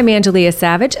retirement. I'm Angelia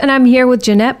Savage, and I'm here with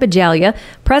Jeanette Bajalia,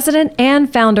 president and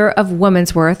founder of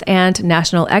Woman's Worth and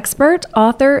national expert,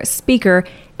 author, speaker,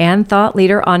 and thought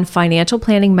leader on financial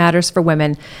planning matters for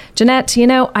women. Jeanette,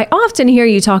 I often hear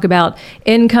you talk about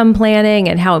income planning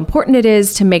and how important it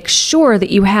is to make sure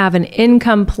that you have an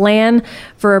income plan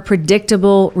for a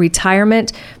predictable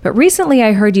retirement. But recently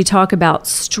I heard you talk about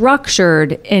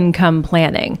structured income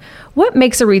planning. What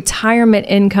makes a retirement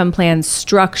income plan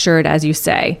structured, as you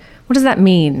say? What does that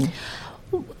mean?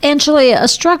 Angelia, a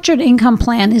structured income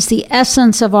plan is the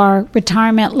essence of our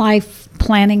retirement life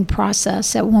planning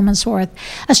process at Woman's Worth.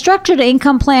 A structured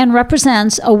income plan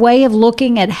represents a way of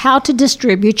looking at how to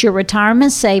distribute your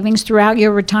retirement savings throughout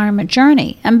your retirement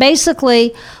journey. And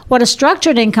basically, what a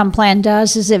structured income plan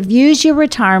does is it views your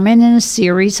retirement in a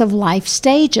series of life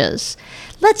stages.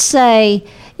 Let's say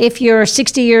if you're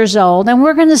 60 years old, and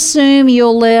we're going to assume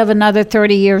you'll live another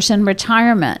 30 years in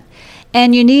retirement,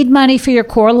 and you need money for your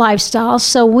core lifestyle,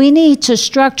 so we need to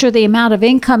structure the amount of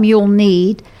income you'll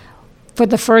need for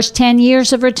the first 10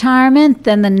 years of retirement,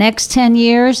 then the next 10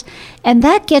 years, and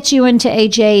that gets you into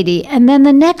age 80, and then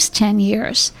the next 10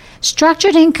 years.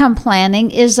 Structured income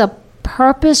planning is a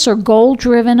purpose or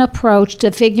goal-driven approach to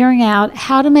figuring out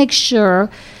how to make sure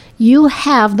you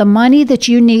have the money that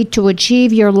you need to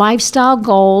achieve your lifestyle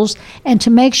goals and to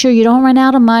make sure you don't run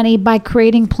out of money by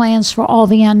creating plans for all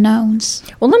the unknowns.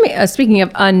 Well, speaking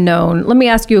of unknown, let me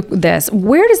ask you this.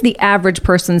 Where does the average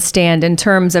person stand in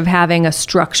terms of having a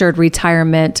structured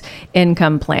retirement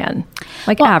income plan?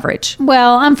 Average?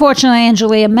 Well, unfortunately,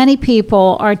 Angelia, many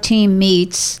people our team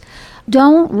meets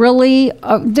don't really,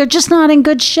 they're just not in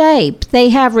good shape. They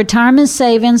have retirement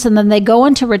savings and then they go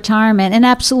into retirement and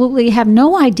absolutely have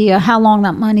no idea how long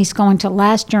that money's going to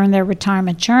last during their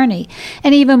retirement journey.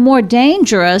 And even more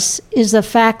dangerous is the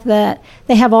fact that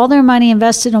they have all their money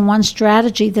invested in one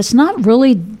strategy that's not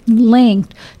really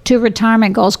linked to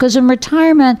retirement goals. Because in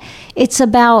retirement, it's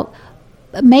about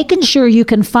making sure you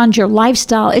can fund your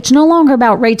lifestyle. It's no longer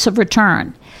about rates of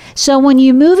return. So when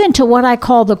you move into what I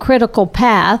call the critical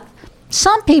path,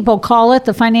 some people call it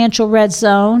the financial red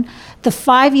zone. The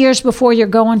 5 years before you're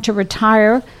going to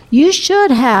retire, you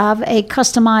should have a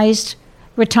customized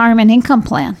retirement income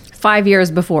plan. 5 years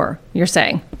before, you're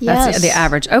saying? Yes. That's the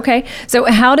average. Okay. So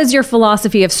how does your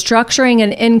philosophy of structuring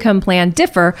an income plan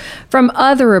differ from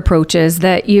other approaches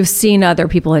that you've seen other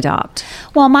people adopt?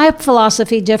 Well, my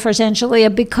philosophy differs,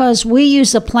 Angelia, because we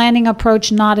use a planning approach,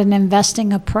 not an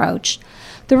investing approach.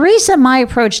 The reason my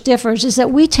approach differs is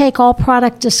that we take all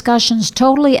product discussions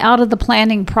totally out of the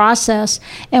planning process,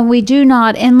 and we do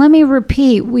not, and let me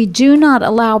repeat, we do not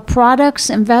allow products,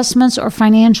 investments, or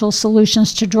financial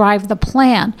solutions to drive the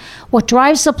plan. What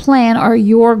drives the plan are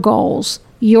your goals,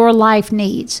 your life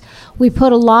needs. We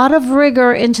put a lot of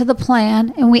rigor into the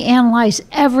plan, and we analyze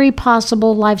every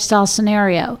possible lifestyle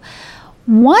scenario.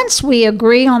 Once we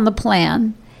agree on the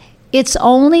plan, it's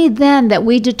only then that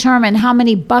we determine how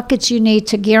many buckets you need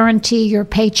to guarantee your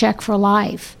paycheck for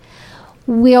life.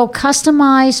 We'll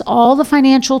customize all the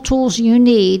financial tools you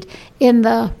need in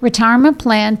the retirement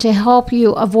plan to help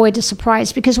you avoid a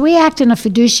surprise, because we act in a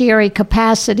fiduciary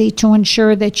capacity to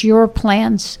ensure that your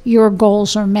plans, your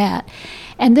goals are met.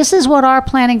 And this is what our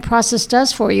planning process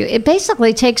does for you. It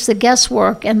basically takes the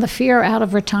guesswork and the fear out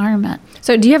of retirement.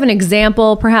 So do you have an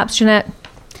example, perhaps, Jeanette?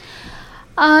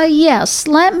 Yes.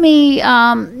 Let me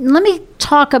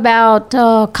talk about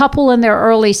a couple in their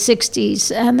early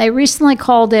 60s, and they recently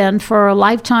called in for a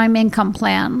lifetime income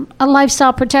plan, a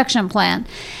lifestyle protection plan,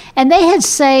 and they had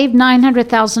saved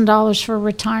 $900,000 for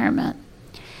retirement.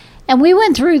 And we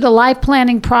went through the life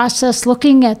planning process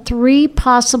looking at 3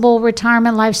 possible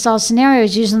retirement lifestyle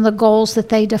scenarios using the goals that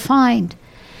they defined.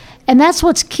 And that's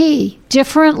what's key,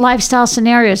 different lifestyle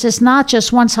scenarios. It's not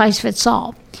just one size fits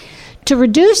all. To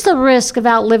reduce the risk of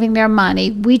outliving their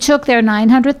money, we took their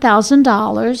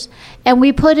 $900,000 and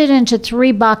we put it into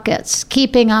 3 buckets,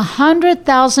 keeping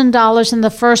 $100,000 in the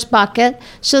first bucket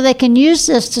so they can use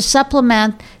this to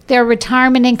supplement their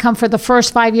retirement income for the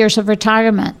first 5 years of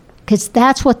retirement, because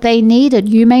that's what they needed.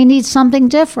 You may need something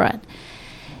different.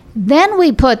 Then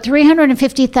we put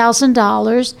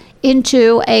 $350,000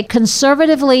 into a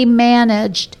conservatively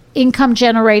managed income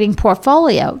generating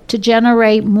portfolio to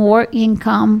generate more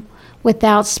income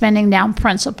without spending down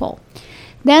principal.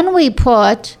 Then we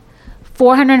put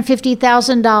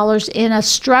 $450,000 in a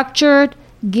structured,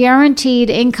 guaranteed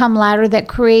income ladder that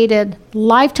created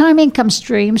lifetime income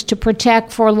streams to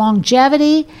protect for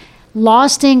longevity,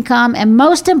 lost income, and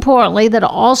most importantly, that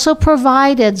also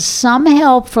provided some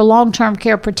help for long-term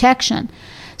care protection.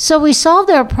 So we solved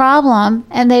their problem,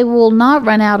 and they will not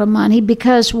run out of money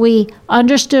because we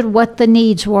understood what the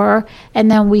needs were,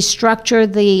 and then we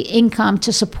structured the income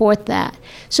to support that.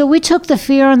 So we took the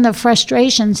fear and the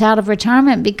frustrations out of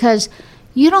retirement, because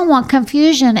you don't want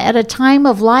confusion at a time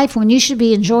of life when you should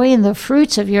be enjoying the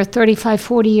fruits of your 35,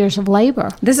 40 years of labor.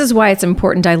 This is why it's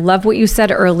important. I love what you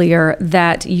said earlier,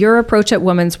 that your approach at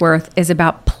Woman's Worth is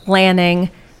about planning,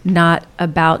 not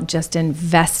about just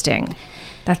investing.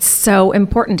 That's so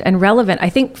important and relevant.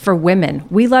 I think for women,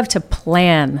 we love to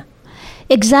plan.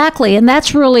 Exactly, and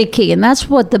that's really key, and that's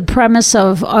what the premise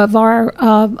of our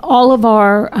all of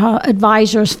our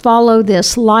advisors follow,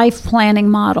 this life planning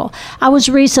model. I was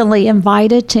recently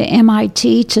invited to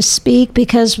MIT to speak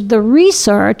because the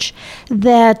research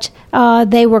that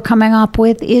they were coming up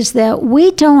with is that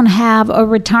we don't have a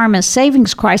retirement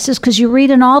savings crisis, because you read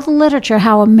in all the literature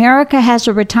how America has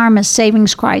a retirement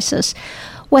savings crisis.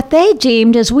 What they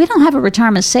deemed is we don't have a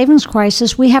retirement savings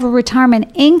crisis, we have a retirement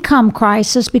income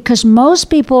crisis, because most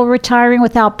people are retiring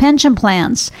without pension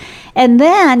plans. And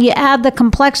then you add the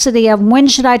complexity of when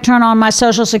should I turn on my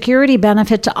Social Security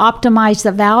benefit to optimize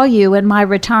the value in my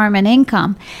retirement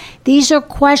income. These are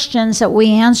questions that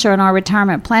we answer in our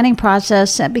retirement planning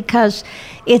process, because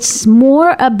it's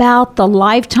more about the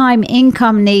lifetime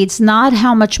income needs, not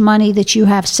how much money that you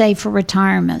have saved for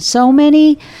retirement. So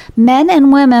many men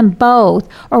and women both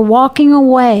are walking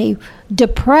away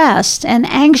depressed and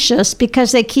anxious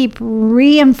because they keep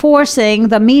reinforcing,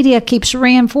 the media keeps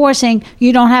reinforcing,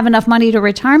 you don't have enough money to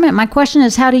retirement. My question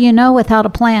is, how do you know without a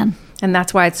plan? And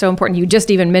that's why it's so important. You just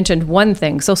even mentioned one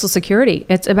thing, Social Security.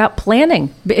 It's about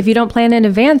planning. If you don't plan in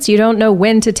advance, you don't know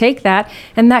when to take that,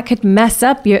 and that could mess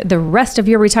up the rest of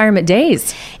your retirement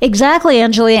days. Exactly,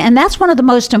 Angelia. And that's one of the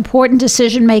most important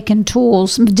decision-making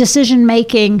tools,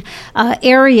 decision-making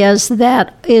areas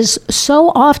that is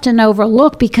so often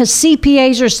overlooked, because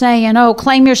CPAs are saying, oh,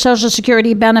 claim your Social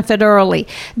Security benefit early.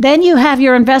 Then you have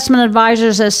your investment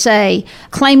advisors that say,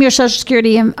 claim your Social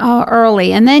Security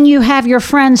early. And then you have your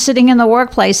friends sitting in the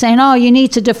workplace saying, oh, you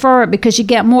need to defer it because you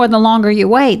get more the longer you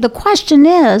wait. The question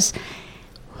is,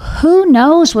 who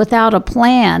knows without a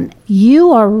plan?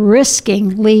 You are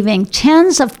risking leaving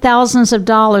tens of thousands of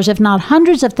dollars, if not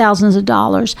hundreds of thousands of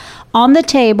dollars, on the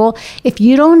table if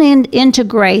you don't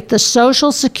integrate the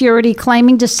Social Security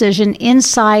claiming decision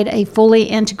inside a fully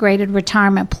integrated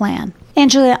retirement plan.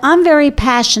 Angelia, I'm very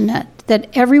passionate that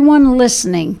everyone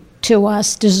listening to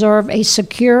us deserve a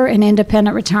secure and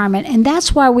independent retirement. And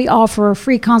that's why we offer a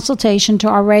free consultation to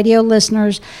our radio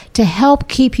listeners to help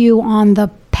keep you on the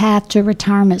path to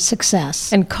retirement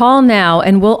success. And call now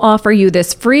and we'll offer you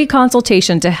this free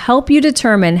consultation to help you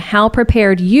determine how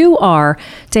prepared you are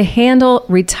to handle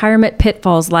retirement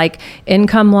pitfalls like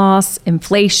income loss,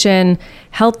 inflation,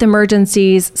 health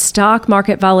emergencies, stock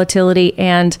market volatility,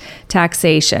 and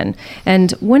taxation.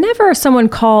 And whenever someone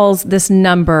calls this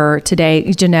number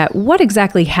today, Jeanette, what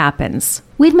exactly happens?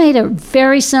 We've made it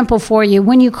very simple for you.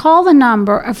 When you call the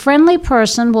number, a friendly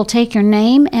person will take your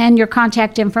name and your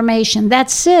contact information.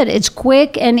 That's it. It's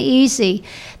quick and easy.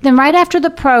 Then right after the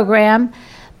program,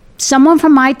 someone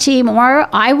from my team, or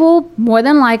I will more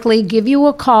than likely give you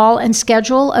a call and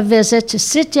schedule a visit to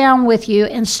sit down with you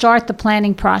and start the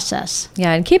planning process.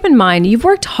 Yeah, and keep in mind, you've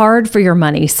worked hard for your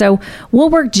money, so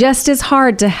we'll work just as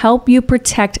hard to help you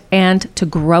protect and to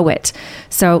grow it.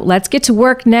 So let's get to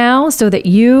work now so that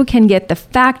you can get the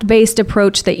fact-based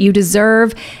approach that you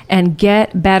deserve and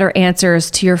get better answers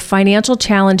to your financial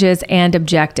challenges and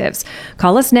objectives.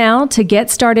 Call us now to get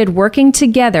started working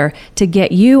together to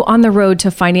get you on the road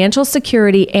to financial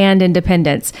security and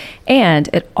independence. And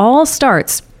it all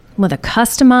starts with a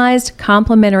customized,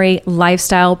 complimentary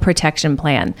lifestyle protection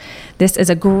plan. This is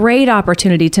a great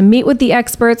opportunity to meet with the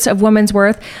experts of Women's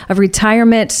Worth of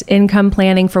retirement income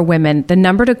planning for women. The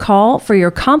number to call for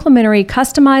your complimentary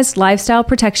customized lifestyle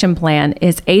protection plan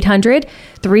is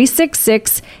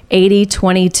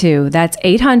 800-366-8022. That's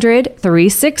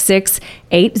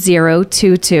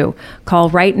 800-366-8022. Call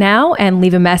right now and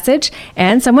leave a message,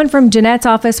 and someone from Jeanette's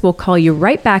office will call you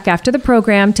right back after the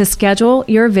program to schedule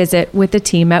your visit with the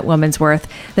team at Women's Worth.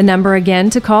 The number again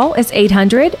to call is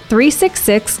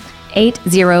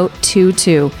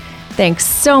 800-366-8022. Thanks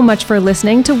so much for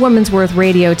listening to Women's Worth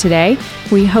Radio today.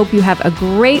 We hope you have a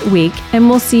great week, and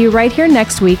we'll see you right here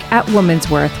next week at Women's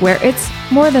Worth, where it's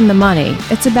more than the money.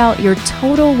 It's about your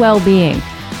total well-being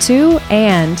to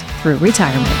and through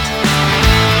retirement.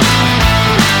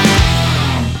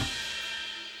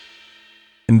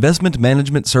 Investment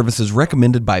management services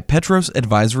recommended by Petros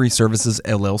Advisory Services,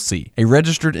 LLC, a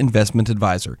registered investment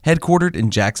advisor, headquartered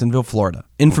in Jacksonville, Florida.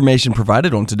 Information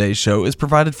provided on today's show is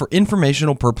provided for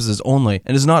informational purposes only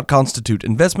and does not constitute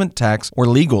investment, tax, or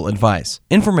legal advice.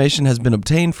 Information has been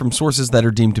obtained from sources that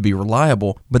are deemed to be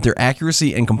reliable, but their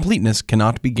accuracy and completeness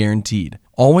cannot be guaranteed.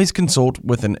 Always consult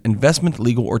with an investment,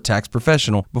 legal, or tax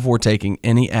professional before taking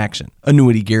any action.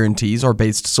 Annuity guarantees are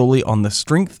based solely on the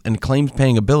strength and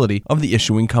claims-paying ability of the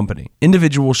issuing company.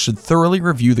 Individuals should thoroughly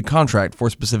review the contract for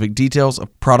specific details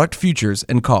of product features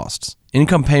and costs.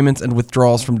 Income payments and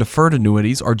withdrawals from deferred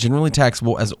annuities are generally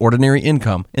taxable as ordinary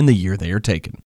income in the year they are taken.